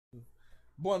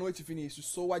Boa noite, Vinícius.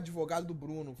 Sou o advogado do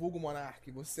Bruno, vulgo Monark.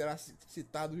 Você será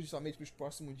citado justamente nos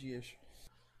próximos dias.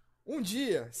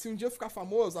 Se um dia eu ficar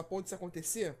famoso a ponto disso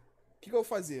acontecer, o que eu vou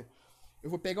fazer? Eu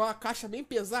vou pegar uma caixa bem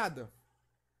pesada.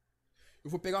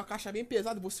 Vou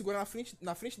segurar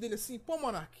na frente dele assim. Pô,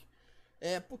 Monark,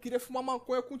 queria fumar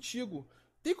maconha contigo.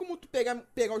 Tem como tu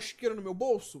pegar o isqueiro no meu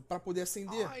bolso pra poder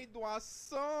acender? Ai,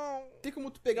 doação! Tem como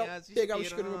tu Minhas pegar o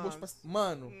isqueiro no meu bolso pra... esperanças.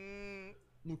 Mano,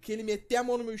 no que ele meter a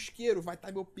mão no meu isqueiro, vai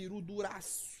estar meu peru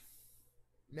duraço.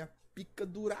 Minha pica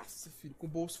duraça, filho, com o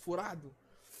bolso furado.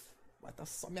 Vai estar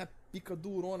só minha pica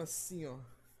durona assim, ó.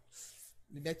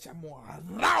 Ele mete a mão.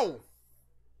 Rau!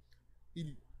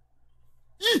 Ele.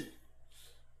 Ih!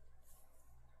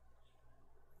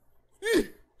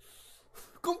 Ih!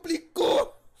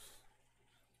 Complicou!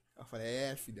 Eu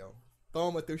falei, filhão.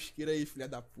 Toma teu isqueiro aí, filha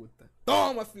da puta.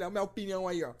 Toma, filhão, minha opinião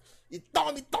aí, ó. E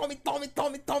tome, tome, tome,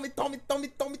 tome, tome, tome, tome,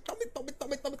 tome, tome, tome,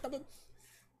 tome, tome, tome.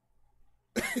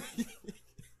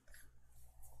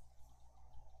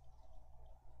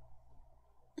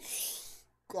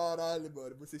 Caralho,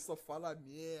 mano. Vocês só falam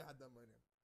merda, mano.